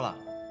辛曼说了？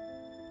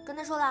跟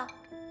他说了，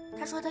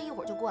他说他一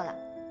会儿就过来。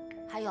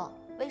还有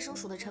卫生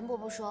署的陈伯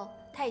伯说，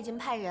他已经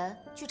派人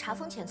去查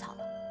封浅草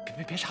了。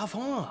别查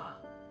封啊，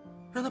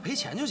让他赔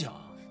钱就行。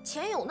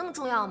钱有那么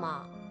重要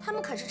吗？他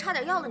们可是差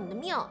点要了你的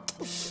命。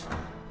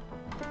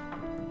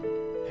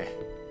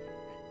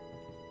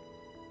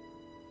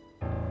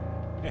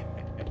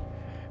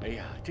哎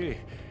呀，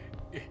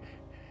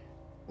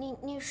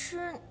你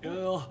是？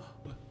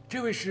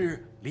这位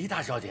是黎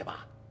大小姐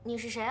吧？你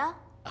是谁啊？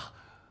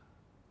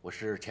我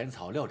是浅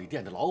草料理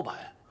店的老板，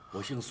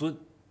我姓孙，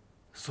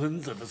孙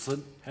子的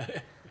孙。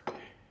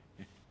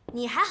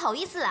你还好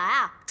意思来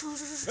啊？出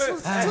去！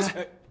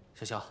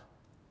小肖，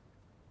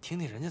听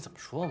听人家怎么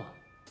说嘛。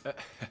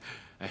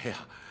哎呀，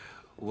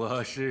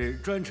我是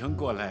专程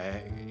过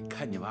来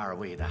看你们2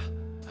位的。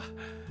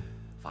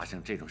发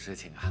生这种事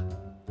情啊，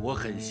我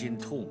很心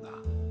痛啊。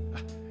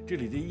这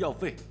里的医药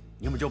费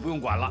你们就不用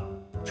管了，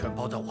全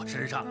包在我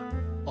身上了。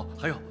哦，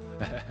还有，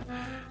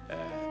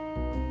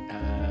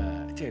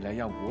这2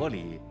样薄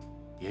礼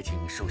也请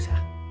收下。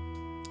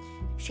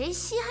谁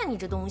稀罕你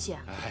这东西？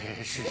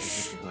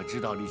是，我知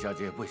道李小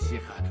姐不稀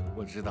罕，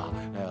我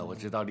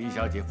知道李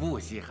小姐不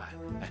稀罕。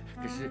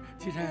可是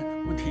既然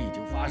问题已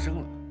经发生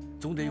了，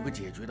总得有个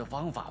解决的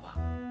方法吧？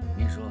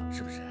您说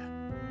是不是？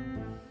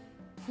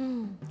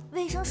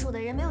卫生署的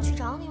人没有去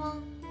找你吗？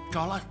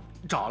找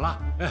了。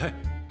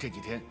这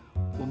几天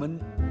我们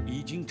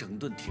已经整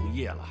顿停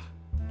业了。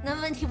那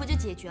问题不就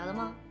解决了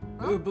吗？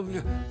不，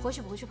回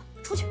去吧，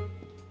出去。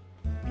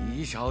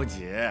李小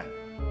姐，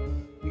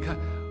你看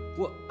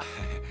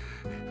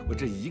我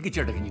这一个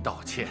劲儿的给你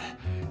道歉，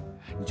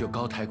你就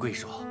高抬贵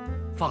手，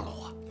放了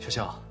我。小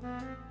肖，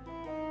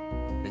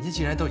人家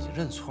既然都已经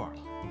认错了，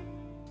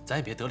咱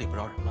也别得理不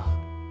饶人了。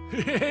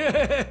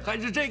还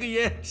是这个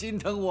爷心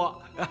疼我。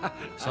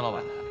肖老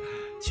板，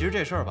其实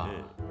这事儿吧，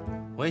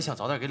我也想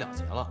早点给了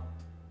结了，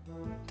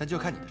但就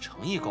看你的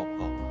诚意够不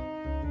够了。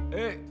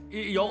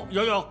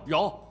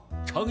有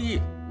诚意，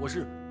我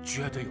是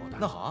绝对有的。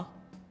那好啊，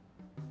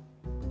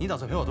你打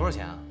算赔我多少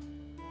钱啊？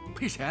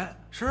赔钱？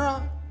是啊，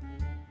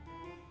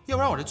要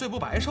不然我这罪不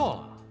白受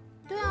了。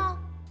对啊。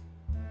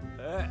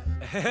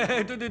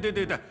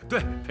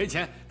对，赔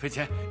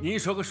钱，您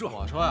说个数。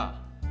我说呀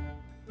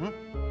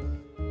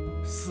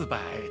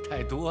，400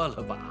太多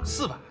了吧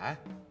？400，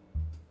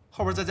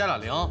后边再加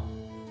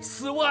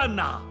20，4万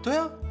呐！对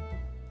啊，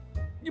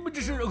你们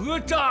这是讹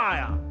诈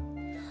呀！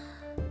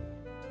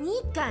你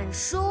敢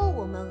说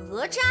我们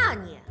讹诈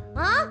你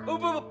啊？不，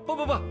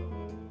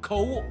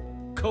口误，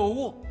可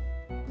恶！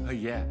二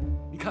爷，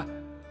你看，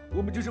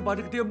我们就是把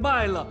这个店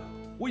卖了，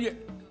我也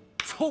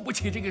凑不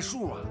起这个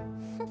数啊。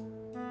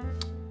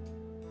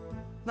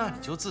那你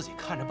就自己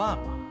看着办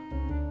吧。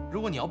如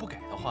果你要不给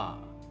的话，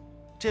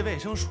这卫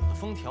生署的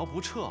封条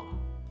不撤，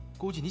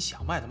估计你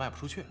想卖都卖不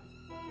出去。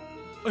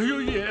哎呦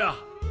爷呀，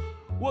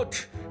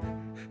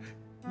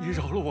你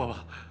饶了我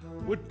吧，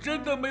我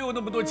真的没有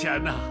那么多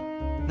钱呐。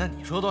那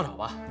你说多少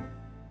吧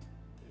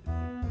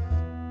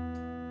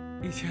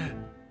？1000。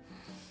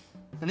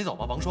那你走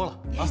吧，甭说了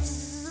啊。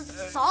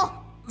走。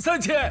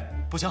3000。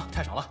不行，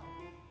太少了。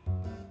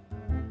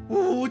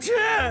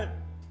5000。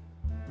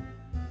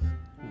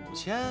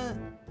5000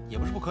也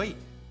不是不可以，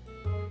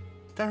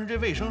但是这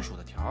卫生署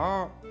的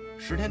条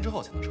10天之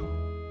后才能撤。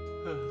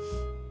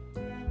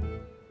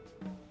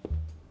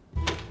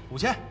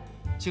5000，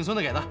姓孙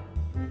的给的。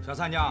小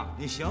三江，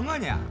你行啊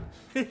你！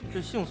嘿，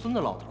这姓孙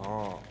的老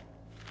头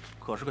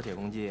可是个铁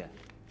公鸡，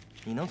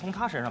你能从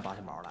他身上拔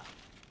下毛来？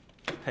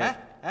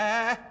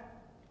哎，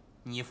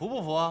你服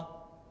不服啊？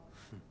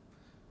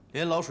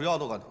连老鼠药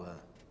都敢吞，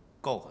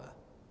够狠！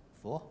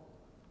服？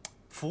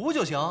服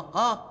就行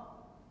啊。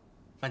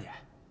曼姐，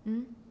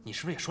你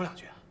是不是也说2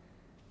句啊？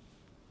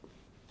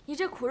你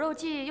这苦肉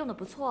计用的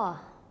不错，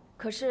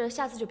可是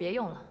下次就别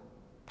用了，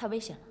太危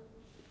险了。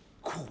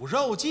苦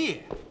肉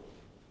计？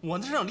我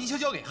那是让黎秋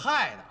娇给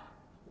害的。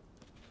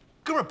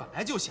哥们儿本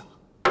来就想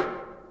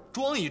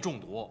装一中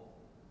毒，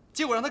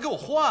结果让他给我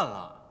换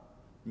了。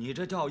你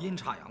这叫阴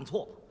差阳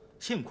错，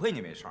幸亏你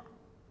没事儿。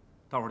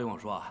大伙儿听我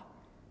说啊，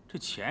这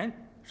钱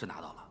是拿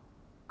到了，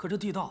可这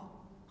地道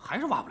还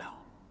是挖不了。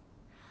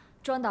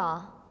庄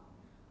导，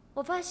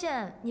我发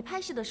现你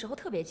拍戏的时候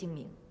特别精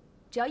明，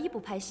只要一不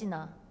拍戏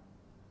呢，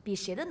比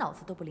谁的脑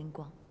子都不灵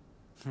光。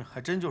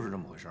还真就是这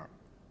么回事儿。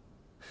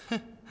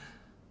哼，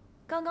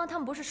刚刚他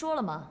们不是说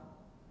了吗？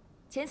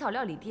浅草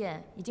料理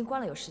店已经关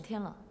了有10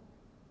天了。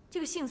这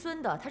个姓孙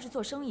的他是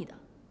做生意的，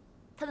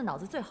他的脑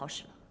子最好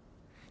使了。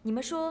你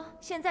们说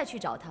现在去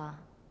找他，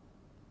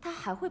他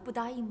还会不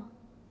答应吗？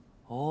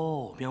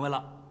哦，明白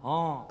了。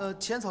哦，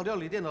浅草料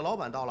理店的老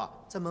板到了，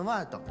在门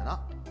外等着呢。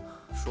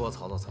说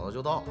曹操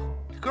就到了，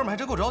这哥们还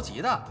真够着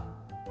急的。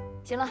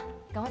行了，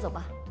赶快走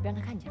吧，别让他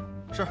看见。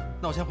是，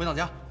那我先回趟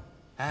家。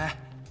哎，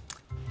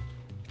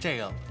这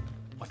个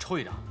我抽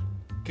一张，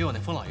给我那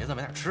疯老爷子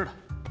买点吃的。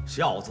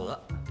孝子。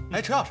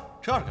哎，车钥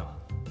匙给我。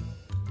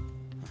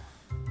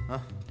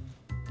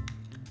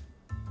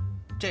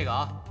这个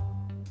啊，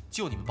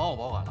就你们帮我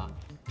保管了，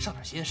上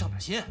点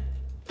心。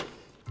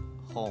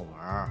后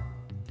门。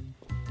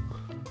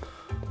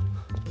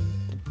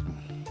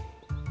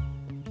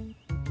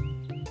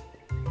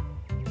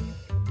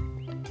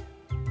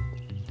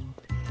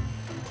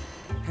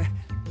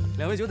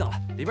2位久等了，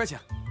里边请。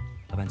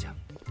老板请。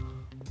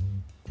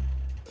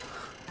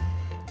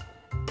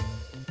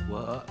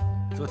我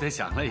昨天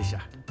想了一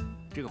下，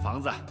这个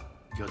房子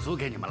就租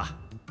给你们了。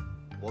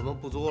我们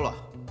不租了。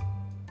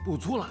不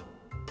租了？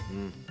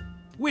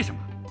为什么？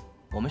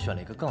我们选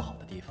了一个更好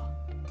的地方，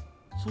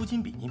租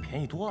金比您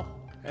便宜多了。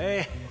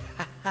哎，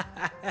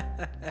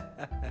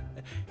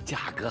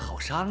价格好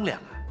商量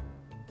啊。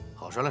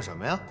好商量什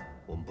么呀？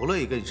我们不乐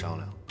意跟你商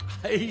量。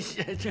哎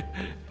呀，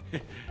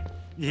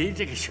您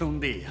这个兄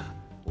弟呀，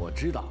我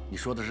知道你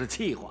说的是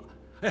气话。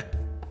哎，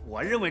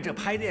我认为这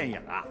拍电影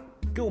啊，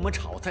跟我们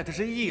炒菜它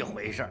是一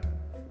回事儿。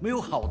没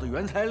有好的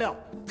原材料，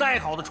再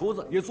好的厨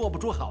子也做不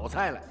出好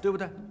菜来，对不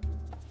对？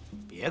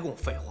别跟我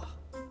废话，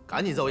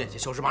赶紧在我眼前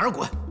消失，马上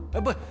滚！哎，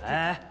不，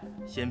哎，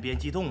先别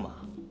激动嘛。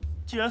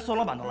既然孙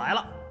老板都来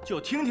了，就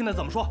听听他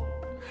怎么说。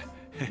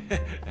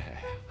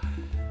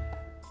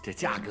这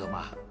价格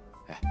嘛，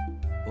哎，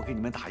我给你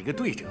们打一个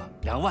对折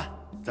，2万，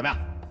怎么样？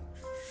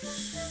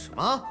什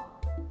么？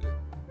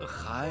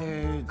还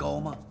高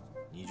吗？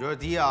你觉得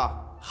低啊？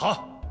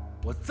好，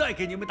我再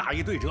给你们打一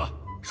个对折，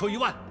收1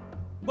万。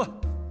不，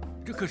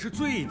这可是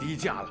最低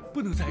价了，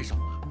不能再少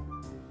了。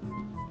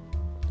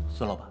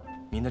孙老板，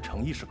您的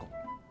诚意是够，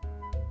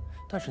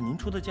但是您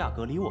出的价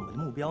格离我们的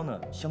目标呢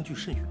相距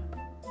甚远，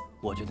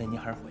我觉得您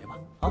还是回吧。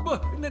啊，不，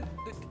那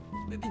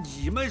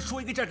你们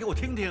说一个价给我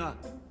听听啊。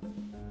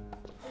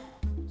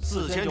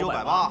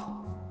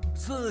4980。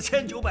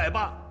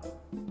4980。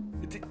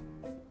这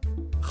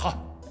好，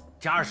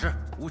加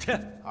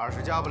20，5000。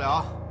20加不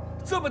了。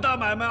这么大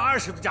买卖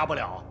，20都加不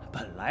了。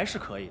本来是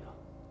可以的，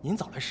您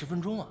早来10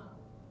分钟啊，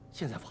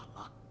现在晚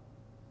了。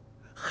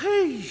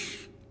嘿，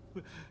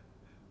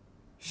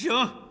行。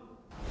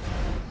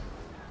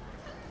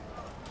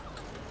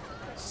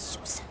小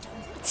三江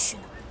哪去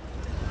了？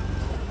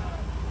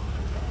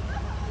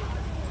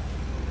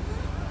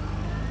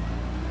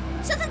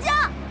小三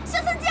江，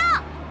小三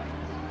江！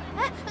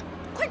哎，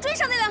快追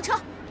上那辆车！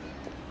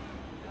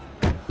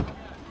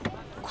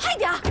快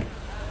点儿！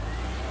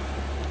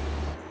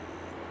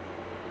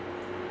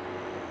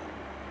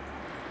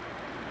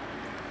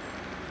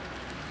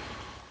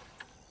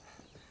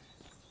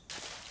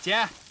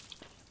姐，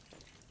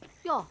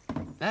哟，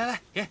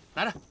来，给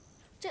拿着。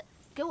这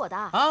给我的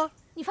啊？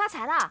你发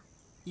财了？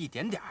一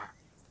点点儿，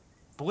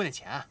不过那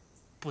钱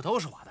不都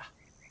是我的。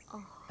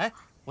哦。哎，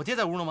我爹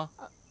在屋呢吗？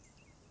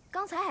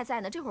刚才还在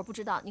呢，这会儿不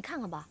知道，你看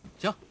看吧。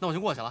行，那我就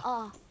过去了。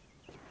哦。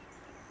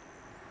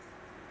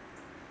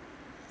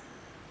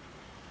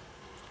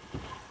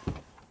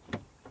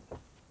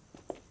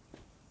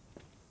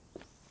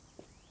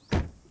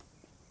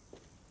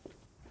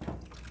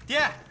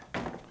爹，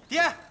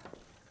爹！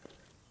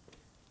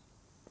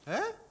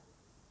哎，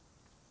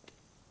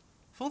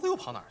疯子又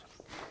跑哪儿去了？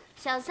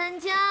小三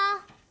江，